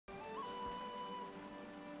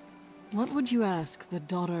What would you ask the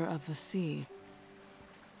Daughter of the Sea?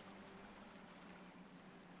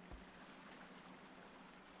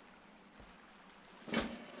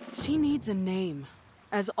 She needs a name,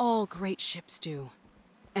 as all great ships do.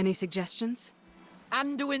 Any suggestions?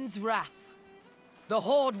 Anduin's Wrath. The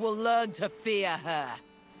Horde will learn to fear her.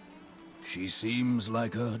 She seems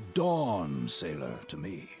like a Dawn sailor to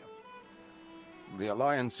me. The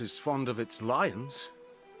Alliance is fond of its lions.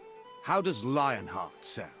 How does Lionheart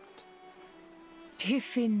sound?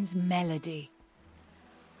 Tiffin's Melody.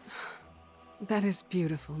 That is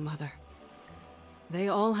beautiful, Mother. They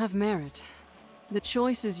all have merit. The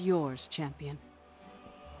choice is yours, champion.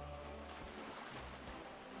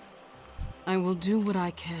 I will do what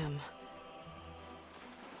I can.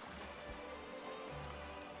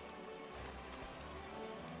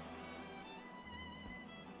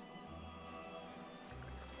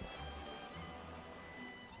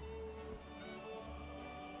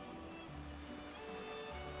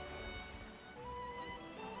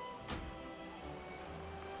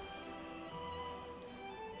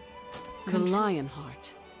 The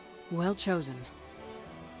Lionheart. Well chosen.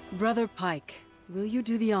 Brother Pike, will you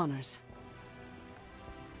do the honors?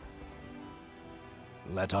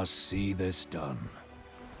 Let us see this done.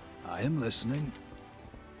 I am listening.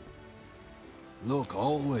 Look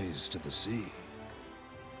always to the sea.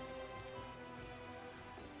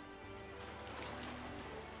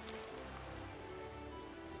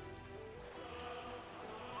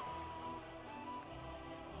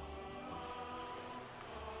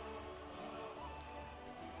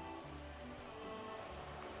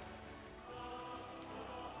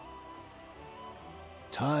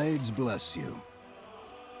 Tides bless you.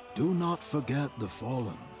 Do not forget the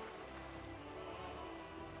fallen.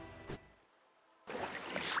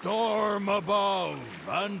 Storm above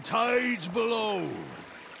and tides below,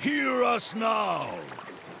 hear us now.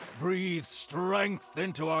 Breathe strength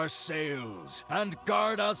into our sails and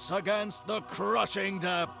guard us against the crushing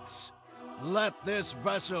depths. Let this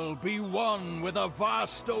vessel be one with a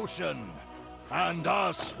vast ocean, and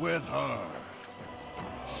us with her.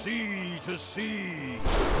 Sea to sea,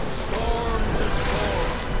 storm to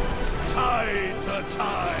storm, tide to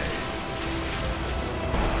tide.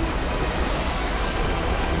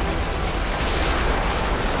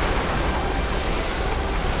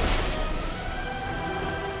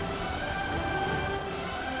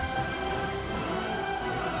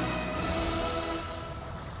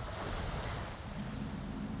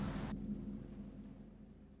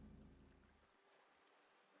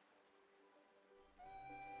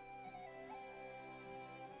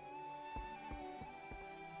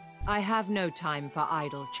 I have no time for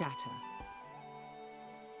idle chatter.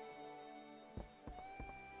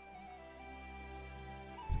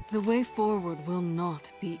 The way forward will not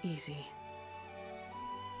be easy.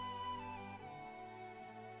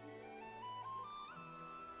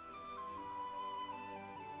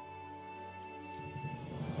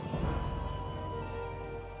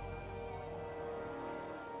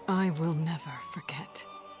 I will never forget.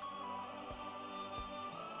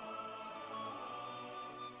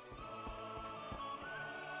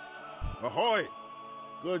 Ahoy!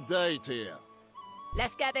 Good day to you.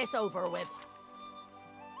 Let's get this over with.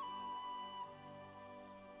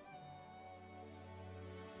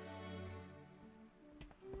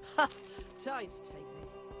 Ha! Tides take me.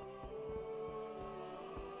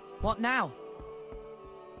 What now?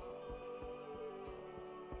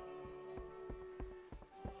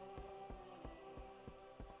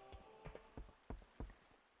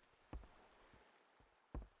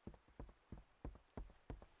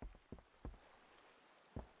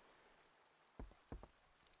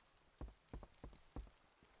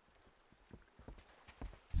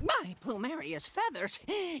 My plumarious feathers!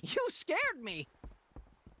 You scared me!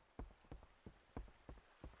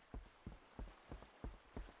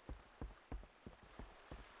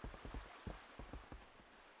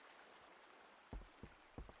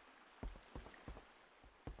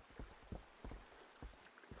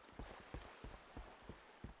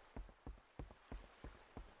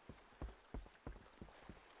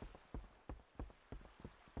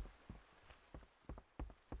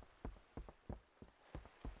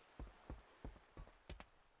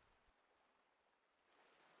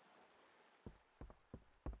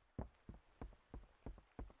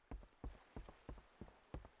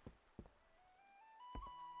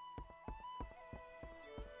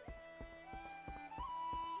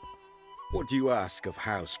 What do you ask of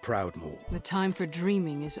House Proudmoore? The time for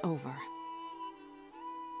dreaming is over.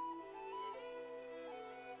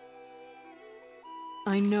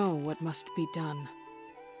 I know what must be done.